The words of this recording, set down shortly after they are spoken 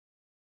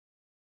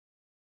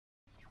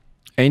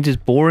Ain't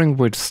it boring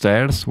with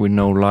stairs with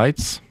no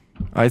lights?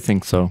 I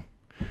think so.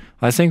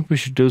 I think we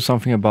should do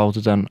something about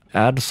it and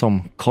add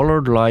some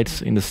colored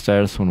lights in the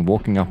stairs when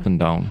walking up and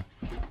down.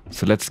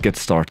 So let's get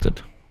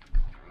started.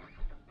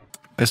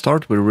 I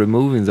start with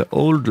removing the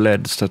old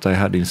LEDs that I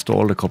had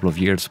installed a couple of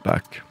years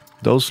back.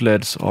 Those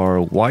LEDs are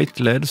white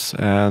LEDs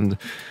and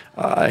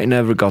I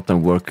never got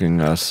them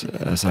working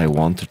as I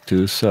wanted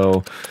to,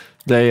 so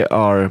they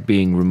are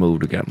being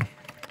removed again.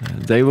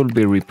 They will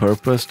be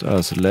repurposed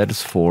as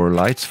LEDs for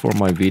lights for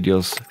my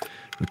videos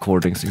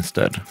recordings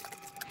instead.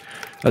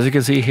 As you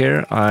can see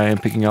here, I am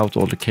picking out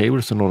all the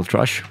cables and all the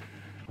trash.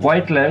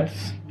 White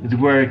LEDs, it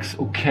works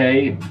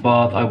okay,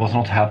 but I was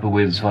not happy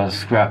with, so I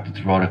scrapped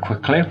it rather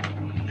quickly.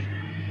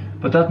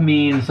 But that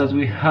means that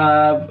we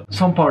have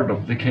some part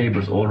of the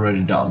cables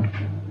already done.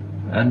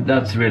 And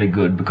that's really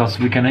good, because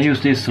we can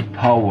use this to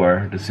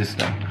power the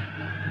system.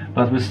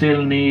 But we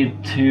still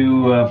need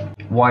to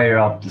wire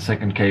up the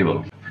second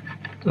cable.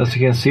 As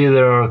you can see,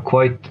 there are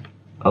quite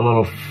a lot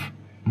of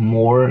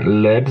more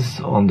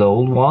LEDs on the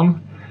old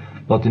one,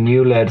 but the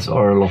new LEDs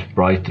are a lot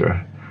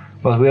brighter.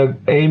 But we are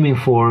aiming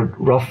for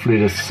roughly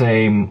the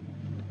same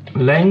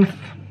length.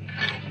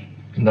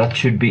 That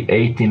should be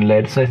 18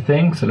 LEDs, I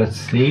think, so let's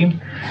see.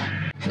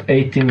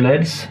 18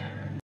 LEDs.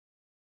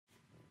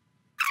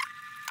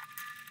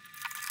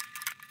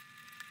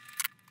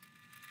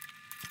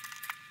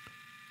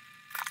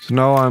 So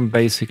now I'm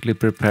basically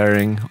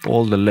preparing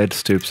all the LED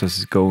strips as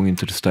it's going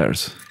into the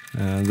stairs.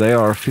 They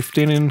are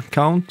 15 in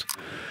count,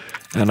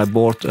 and I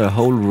bought a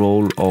whole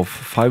roll of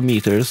 5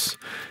 meters,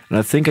 and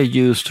I think I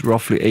used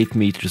roughly 8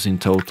 meters in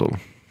total.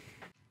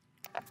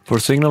 For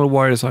signal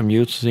wires I'm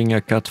using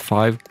a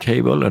Cat5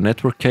 cable, a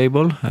network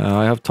cable.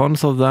 I have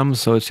tons of them,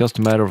 so it's just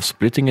a matter of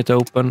splitting it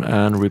open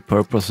and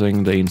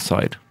repurposing the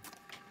inside.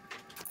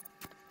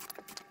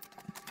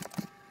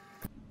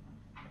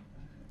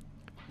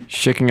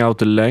 Checking out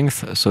the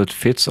length so it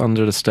fits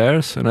under the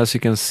stairs, and as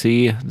you can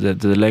see,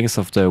 the length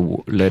of the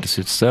LEDs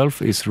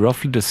itself is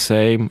roughly the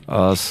same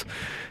as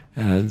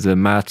the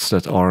mats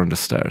that are on the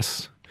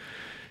stairs.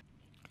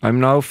 I'm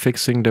now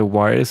fixing the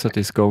wires that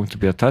is going to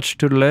be attached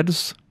to the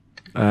LEDs.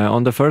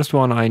 On the first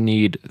one I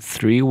need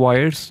 3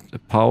 wires, the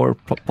power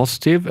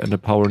positive and the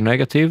power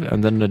negative,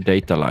 and then the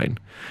data line.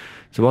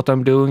 So what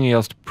I'm doing is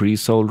just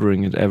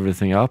pre-soldering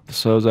everything up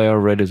so they are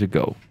ready to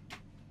go.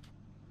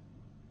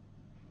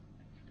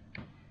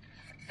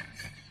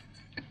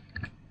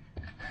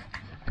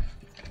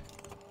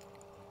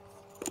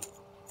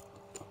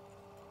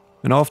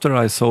 And after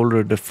I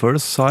soldered the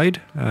first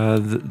side,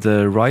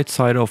 the right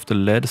side of the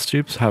LED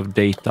strips have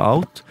data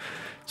out.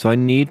 So I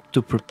need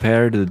to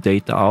prepare the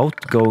data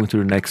out going to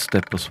the next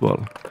step as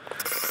well.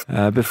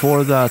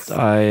 Before that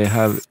I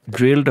have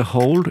drilled a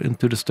hole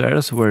into the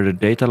stairs where the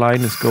data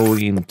line is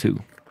going into.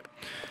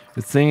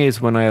 The thing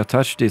is, when I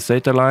attached this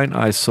data line,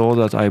 I saw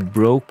that I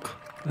broke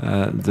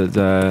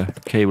the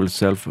cable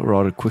itself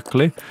rather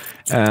quickly,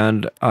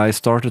 and I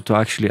started to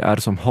actually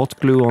add some hot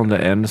glue on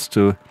the ends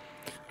to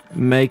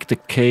make the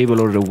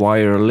cable or the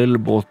wire a little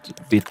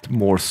bit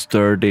more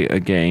sturdy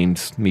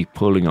against me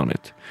pulling on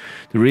it.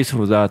 The reason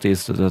for that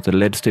is that the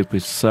LED strip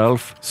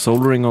itself,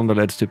 soldering on the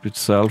LED strip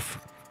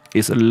itself,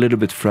 is a little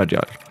bit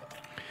fragile.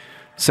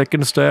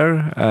 Second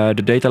stair,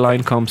 the data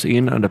line comes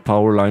in and the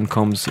power line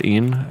comes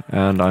in,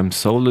 and I'm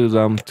soldering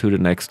them to the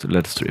next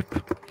LED strip.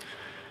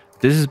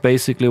 This is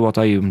basically what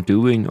I am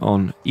doing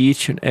on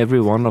each and every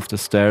one of the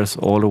stairs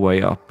all the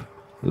way up.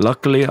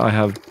 Luckily I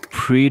have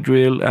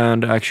pre-drilled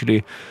and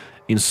actually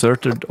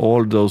inserted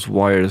all those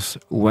wires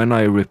when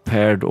I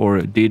repaired or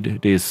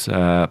did this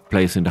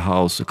place in the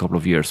house a couple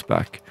of years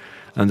back,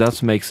 and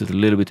that makes it a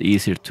little bit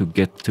easier to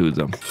get to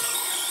them.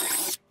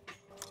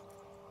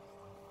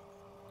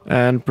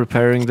 And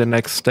preparing the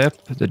next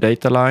step, the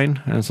data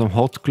line and some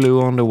hot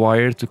glue on the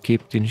wire to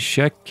keep it in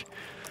check.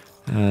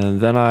 And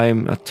then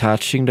I'm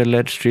attaching the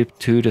LED strip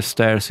to the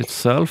stairs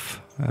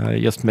itself,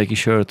 just making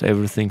sure that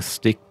everything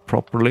sticks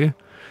properly.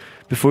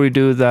 Before you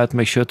do that,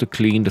 make sure to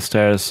clean the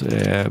stairs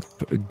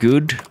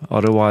good,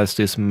 otherwise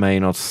this may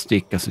not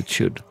stick as it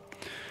should.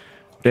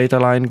 Data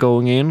line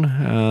going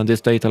in, this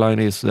data line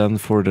is then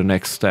for the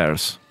next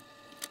stairs.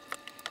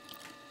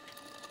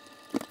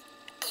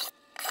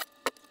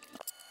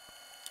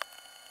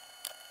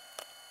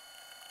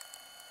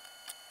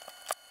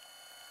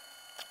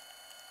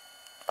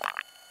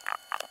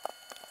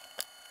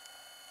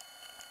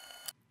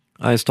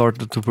 I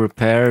started to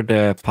prepare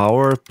the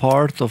power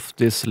part of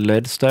this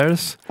LED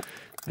stairs,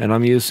 and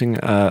I'm using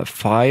a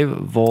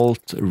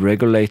 5-volt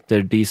regulator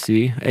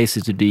AC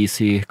to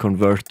DC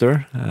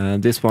converter.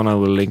 This one I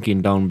will link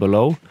in down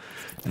below.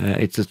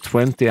 It's a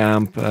 20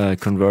 amp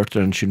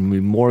converter and should be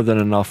more than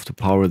enough to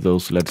power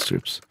those LED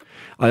strips.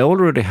 I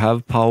already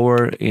have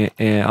power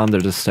under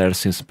the stairs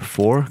since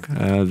before,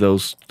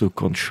 those to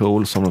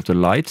control some of the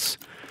lights.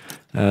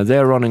 They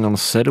are running on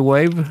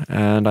Z-Wave,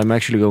 and I'm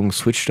actually going to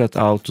switch that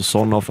out to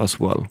Sonoff as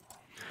well.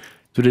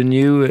 To the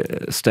new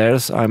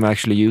stairs, I'm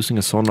actually using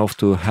a Sonoff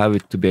to have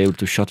it to be able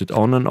to shut it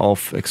on and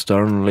off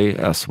externally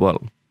as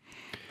well.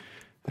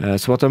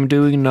 So what I'm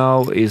doing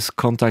now is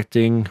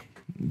contacting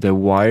the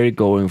wire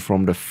going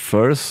from the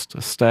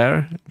first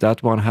stair.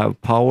 That one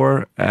have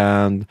power,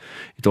 and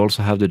it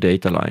also have the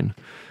data line.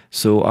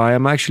 So I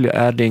am actually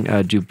adding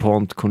a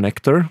Dupont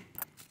connector.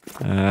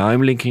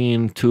 I'm linking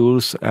in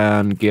tools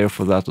and gear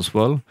for that as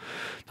well.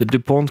 The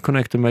Dupont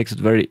connector makes it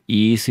very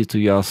easy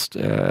to just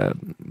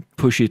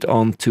push it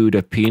onto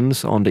the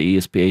pins on the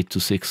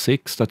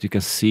ESP8266 that you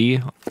can see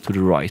to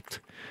the right.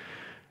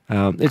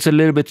 It's a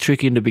little bit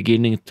tricky in the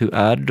beginning to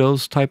add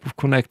those type of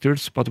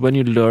connectors, but when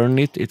you learn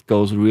it, it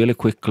goes really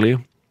quickly.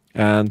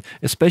 And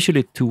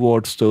especially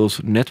towards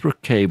those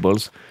network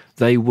cables,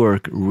 they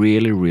work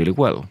really, really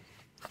well.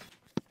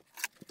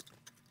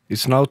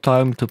 It's now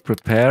time to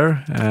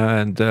prepare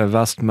the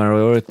vast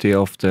majority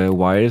of the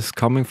wires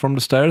coming from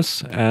the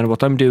stairs. And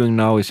what I'm doing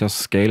now is just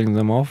scaling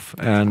them off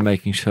and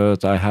making sure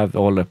that I have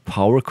all the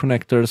power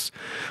connectors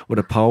or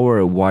the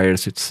power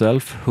wires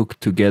itself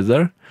hooked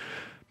together,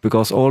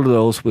 because all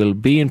those will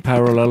be in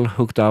parallel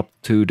hooked up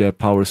to the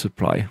power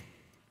supply.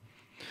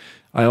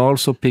 I'm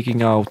also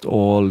picking out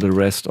all the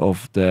rest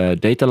of the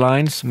data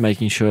lines,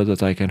 making sure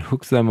that I can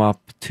hook them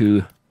up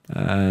to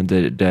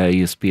the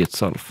ESP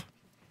itself.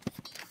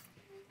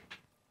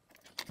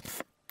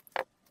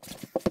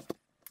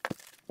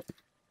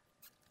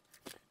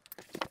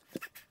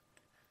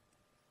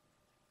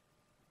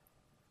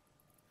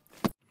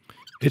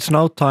 It's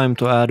now time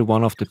to add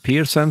one of the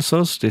pier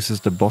sensors. This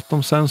is the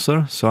bottom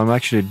sensor, so I'm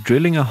actually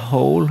drilling a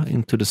hole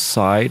into the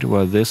side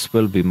where this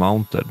will be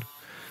mounted.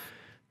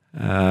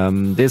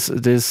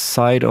 This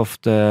side of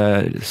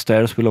the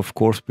stairs will of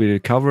course be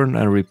recovered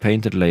and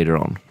repainted later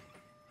on.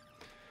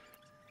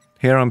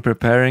 Here I'm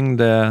preparing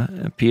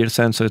the pier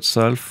sensor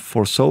itself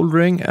for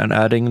soldering and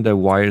adding the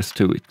wires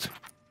to it.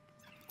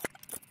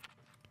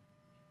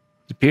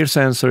 The pier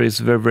sensor is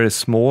very, very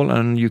small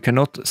and you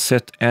cannot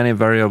set any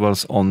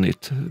variables on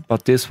it,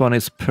 but this one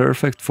is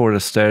perfect for the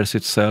stairs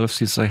itself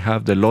since I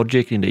have the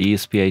logic in the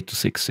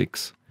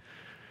ESP8266.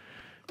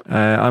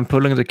 I'm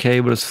pulling the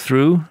cables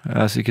through.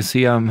 As you can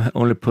see, I'm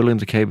only pulling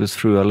the cables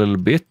through a little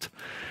bit,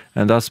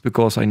 and that's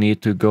because I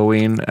need to go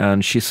in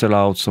and chisel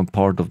out some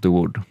part of the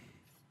wood.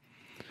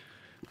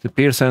 The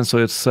pier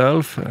sensor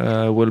itself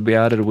will be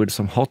added with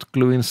some hot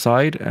glue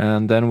inside,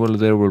 and then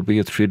there will be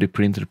a 3D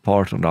printed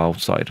part on the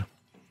outside.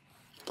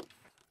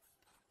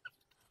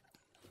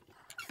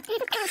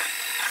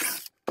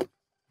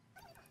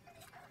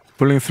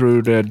 Pulling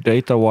through the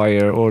data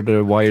wire or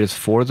the wires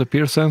for the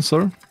pier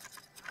sensor.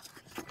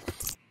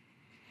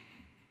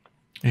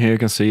 Here you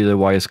can see the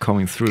wires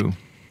coming through.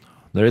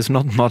 There is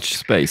not much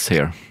space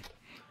here.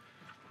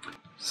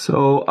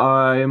 So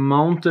I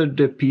mounted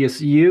the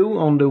PSU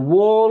on the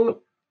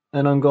wall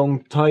and I'm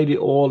going to tidy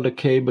all the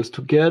cables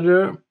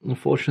together.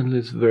 Unfortunately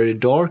it's very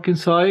dark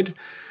inside.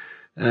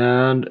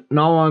 And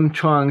now I'm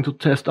trying to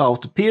test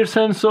out the pier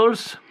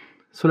sensors.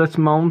 So let's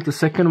mount the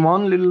second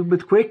one a little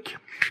bit quick.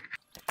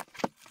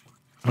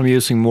 I'm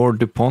using more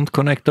Dupont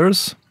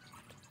connectors.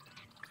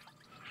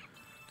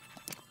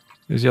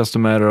 It's just a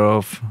matter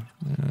of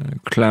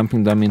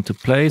clamping them into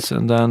place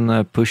and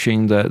then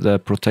pushing the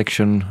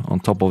protection on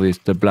top of it,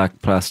 the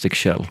black plastic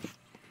shell.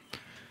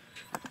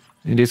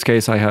 In this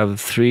case I have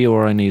three,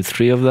 or I need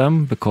three of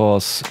them,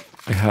 because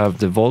I have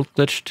the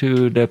voltage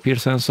to the pier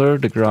sensor,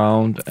 the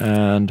ground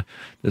and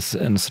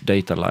this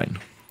data line.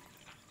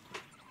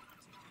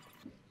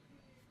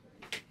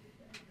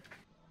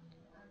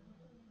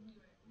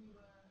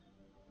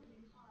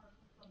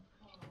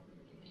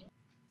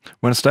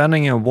 When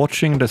standing and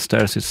watching the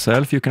stairs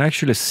itself, you can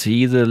actually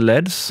see the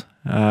LEDs.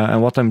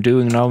 And what I'm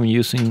doing now, I'm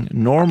using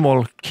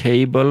normal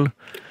cable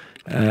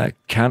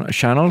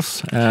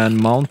channels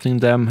and mounting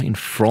them in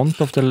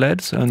front of the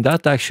LEDs, and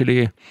that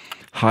actually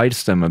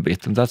hides them a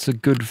bit, and that's a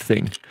good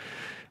thing.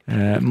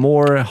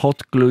 More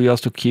hot glue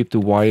just to keep the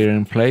wire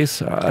in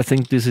place. I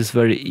think this is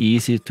very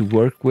easy to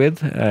work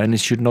with, and it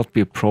should not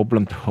be a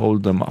problem to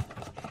hold them up.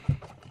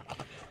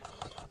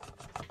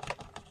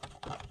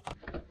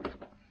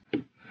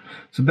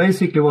 So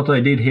basically what I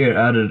did here,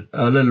 added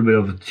a little bit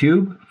of a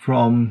tube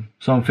from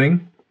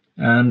something,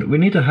 and we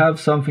need to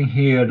have something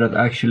here that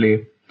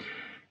actually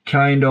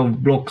kind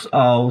of blocks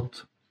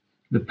out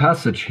the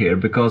passage here,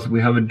 because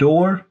we have a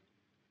door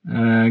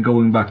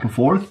going back and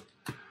forth.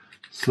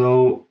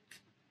 So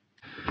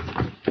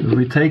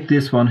we take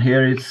this one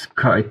here, it's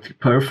quite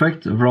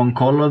perfect, wrong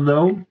color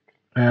though,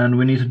 and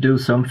we need to do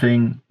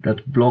something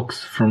that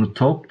blocks from the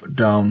top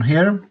down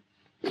here.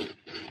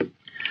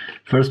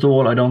 First of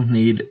all, I don't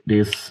need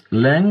this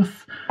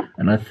length,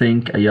 and I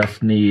think I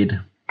just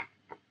need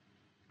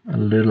a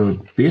little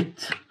bit.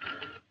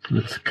 So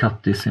let's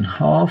cut this in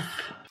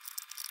half.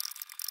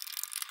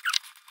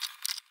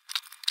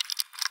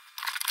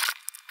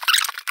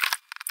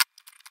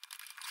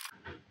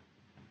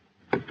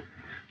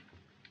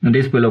 And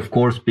this will of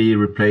course be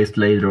replaced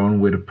later on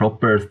with a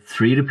proper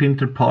 3D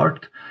printed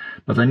part,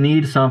 but I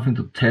need something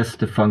to test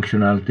the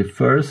functionality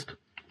first.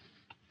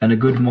 And a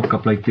good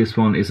mock-up like this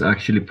one is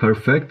actually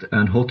perfect,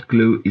 and hot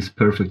glue is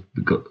perfect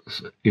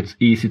because it's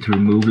easy to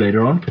remove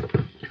later on.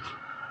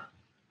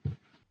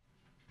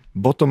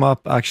 Bottom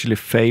up actually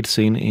fades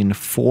in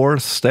 4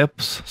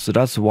 steps, so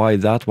that's why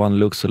that one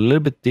looks a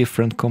little bit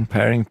different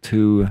comparing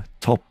to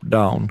top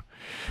down.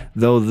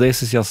 Though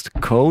this is just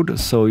code,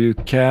 so you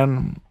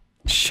can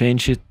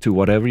change it to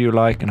whatever you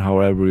like and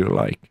however you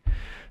like.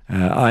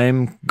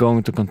 I'm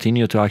going to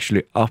continue to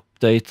actually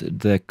update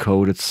the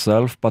code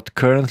itself, but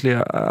currently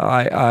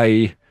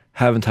I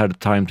haven't had the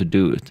time to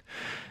do it.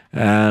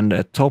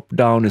 And top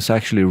down is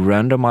actually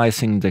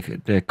randomizing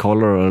the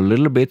color a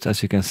little bit.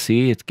 As you can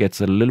see, it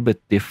gets a little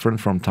bit different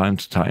from time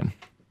to time.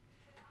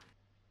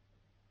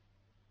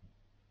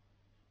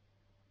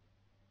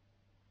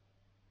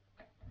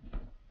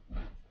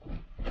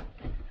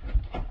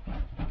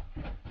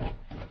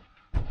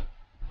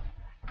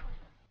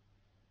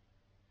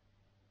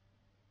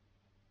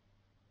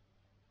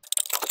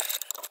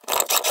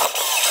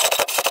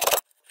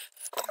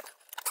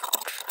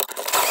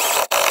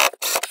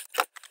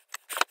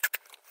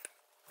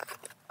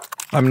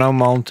 I'm now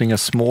mounting a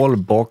small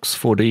box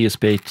for the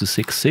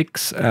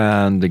ESP8266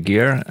 and the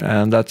gear,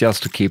 and that's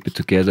just to keep it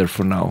together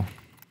for now.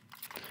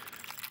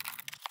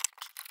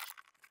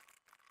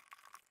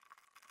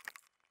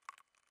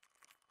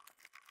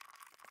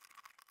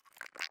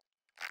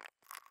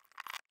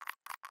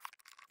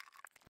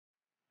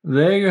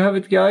 There you have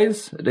it,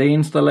 guys. The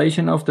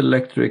installation of the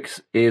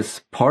electrics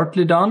is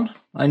partly done.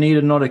 I need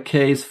another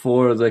case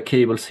for the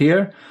cables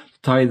here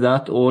to tie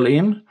that all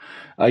in.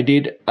 I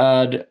did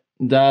add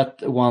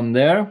that one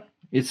there.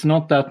 It's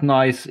not that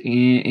nice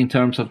in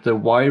terms of the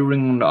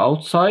wiring on the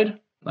outside.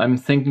 I'm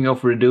thinking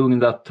of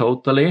redoing that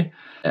totally,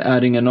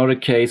 adding another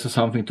case or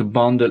something to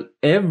bundle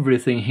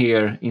everything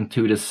here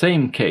into the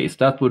same case.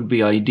 That would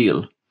be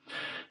ideal.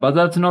 But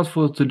that's not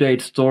for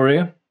today's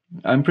story.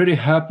 I'm pretty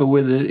happy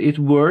with it. It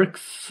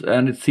works,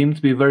 and it seems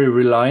to be very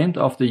reliant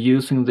after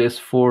using this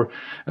for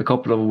a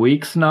couple of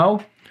weeks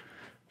now.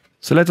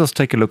 So let us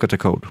take a look at the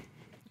code.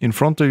 In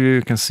front of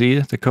you can see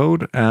the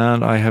code,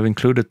 and I have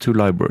included 2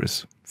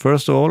 libraries.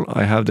 First of all,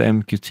 I have the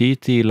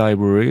MQTT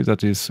library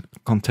that is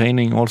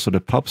containing also the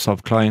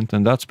PubSub client,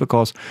 and that's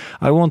because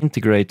I want to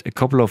integrate a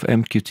couple of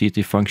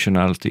MQTT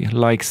functionality,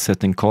 like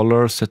setting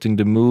color, setting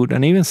the mood,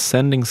 and even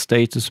sending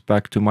status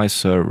back to my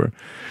server.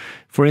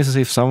 For instance,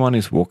 if someone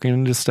is walking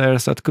in the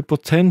stairs, that could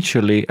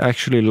potentially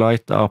actually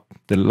light up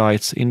the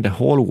lights in the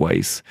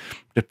hallways,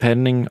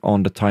 depending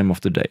on the time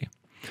of the day.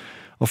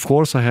 Of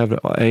course, I have the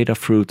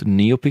Adafruit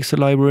NeoPixel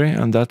library,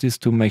 and that is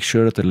to make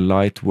sure that the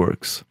light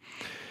works.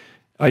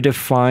 I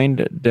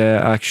defined the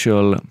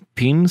actual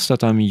pins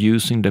that I'm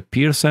using the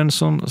peer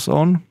sensors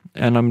on,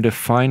 and I'm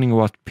defining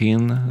what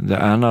pin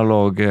the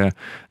analog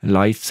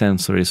light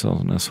sensor is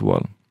on as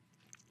well.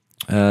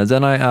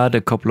 Then I add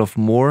a couple of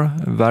more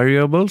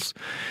variables,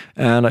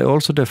 and I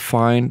also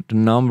define the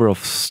number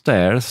of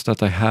stairs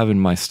that I have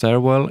in my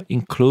stairwell,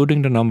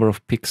 including the number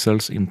of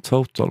pixels in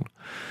total.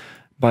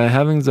 By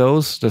having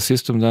those, the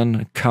system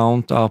then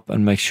count up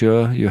and make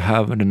sure you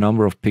have the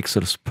number of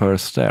pixels per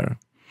stair.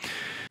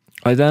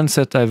 I then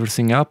set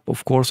everything up.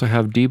 Of course, I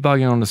have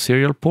debugging on the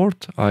serial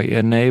port. I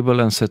enable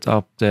and set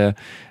up the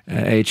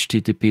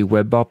HTTP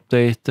web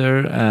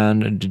updater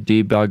and the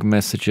debug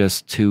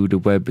messages to the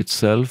web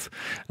itself.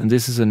 And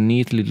this is a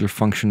neat little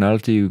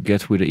functionality you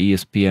get with the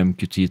ESP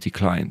MQTT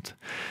client.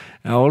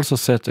 I also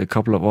set a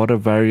couple of other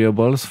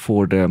variables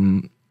for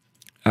the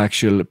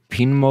actual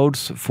pin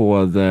modes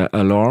for the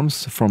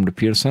alarms from the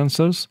peer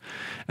sensors.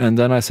 And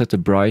then I set the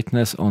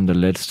brightness on the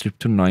LED strip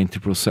to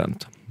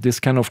 90%. This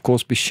can of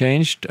course be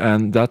changed,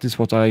 and that is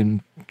what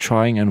I'm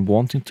trying and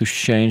wanting to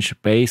change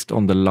based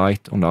on the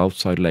light on the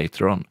outside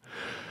later on.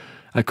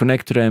 I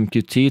connect to the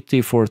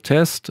MQTT for a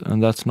test,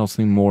 and that's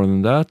nothing more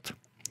than that.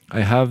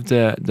 I have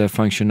the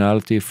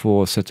functionality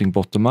for setting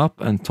bottom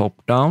up and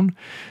top down,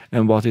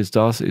 and what it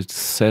does, it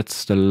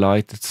sets the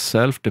light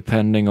itself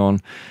depending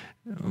on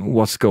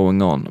what's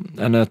going on.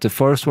 And at the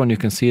first one you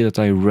can see that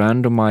I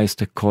randomize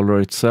the color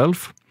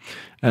itself.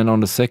 And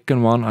on the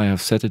second one, I have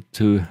set it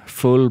to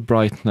full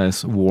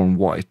brightness warm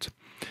white.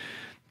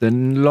 The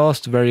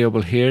last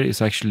variable here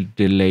is actually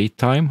delay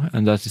time,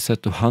 and that is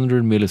set to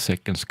 100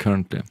 milliseconds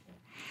currently.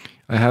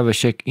 I have a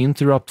check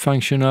interrupt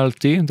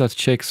functionality that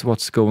checks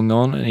what's going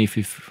on and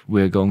if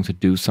we're going to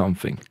do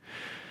something.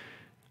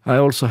 I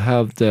also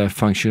have the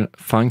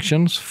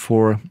functions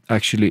for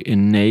actually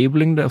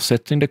enabling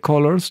setting the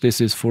colors. This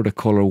is for the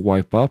color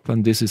wipe up,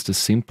 and this is the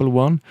simple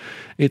one.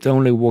 It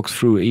only walks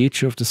through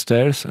each of the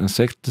stairs and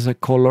sets a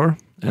color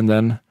and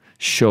then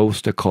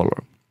shows the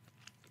color.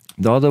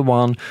 The other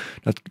one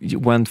that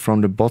went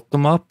from the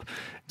bottom up,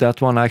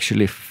 that one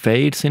actually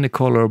fades in the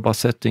color by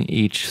setting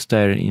each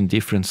stair in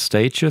different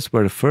stages,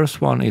 where the first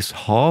one is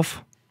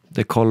half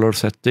the color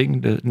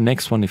setting, the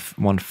next one is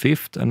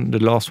 1/5, and the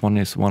last one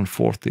is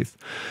 1/40.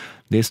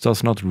 This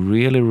does not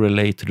really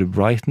relate to the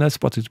brightness,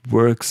 but it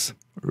works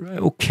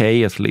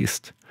okay at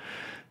least.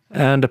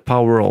 And the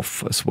power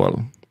off as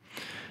well.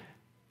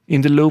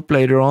 In the loop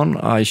later on,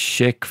 I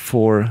check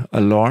for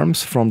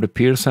alarms from the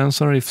peer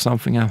sensor if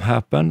something has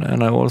happened,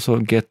 and I also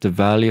get the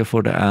value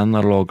for the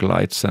analog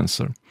light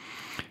sensor.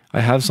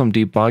 I have some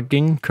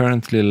debugging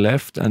currently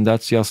left, and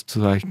that's just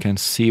so I can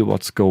see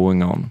what's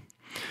going on.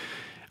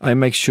 I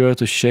make sure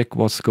to check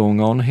what's going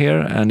on here,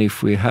 and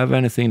if we have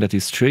anything that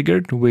is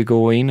triggered, we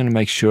go in and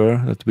make sure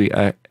that we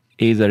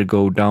either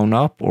go down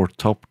up or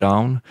top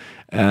down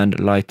and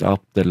light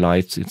up the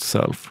lights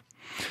itself.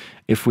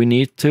 If we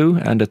need to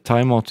and the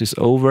timeout is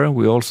over,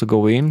 we also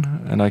go in,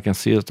 and I can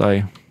see that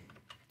I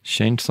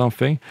changed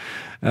something.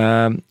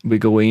 We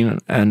go in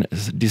and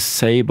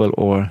disable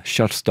or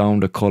shuts down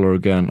the color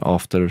again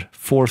after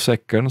 4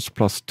 seconds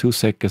plus 2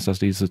 seconds,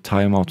 that is a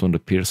timeout on the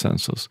peer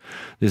sensors.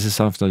 This is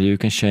something that you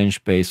can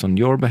change based on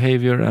your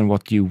behavior and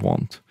what you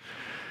want.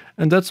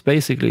 And that's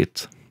basically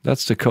it.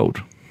 That's the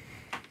code.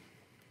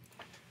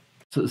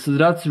 So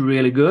that's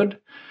really good.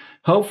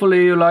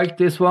 Hopefully you like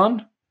this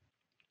one.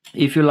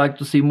 If you like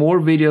to see more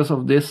videos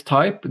of this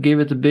type, give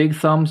it a big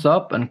thumbs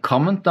up and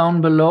comment down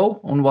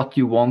below on what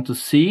you want to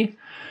see.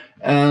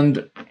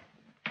 And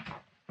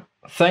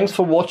thanks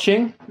for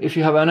watching. If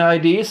you have any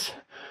ideas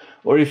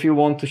or if you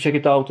want to check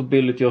it out to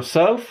build it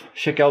yourself,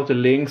 check out the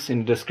links in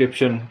the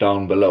description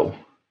down below.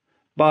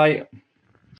 Bye.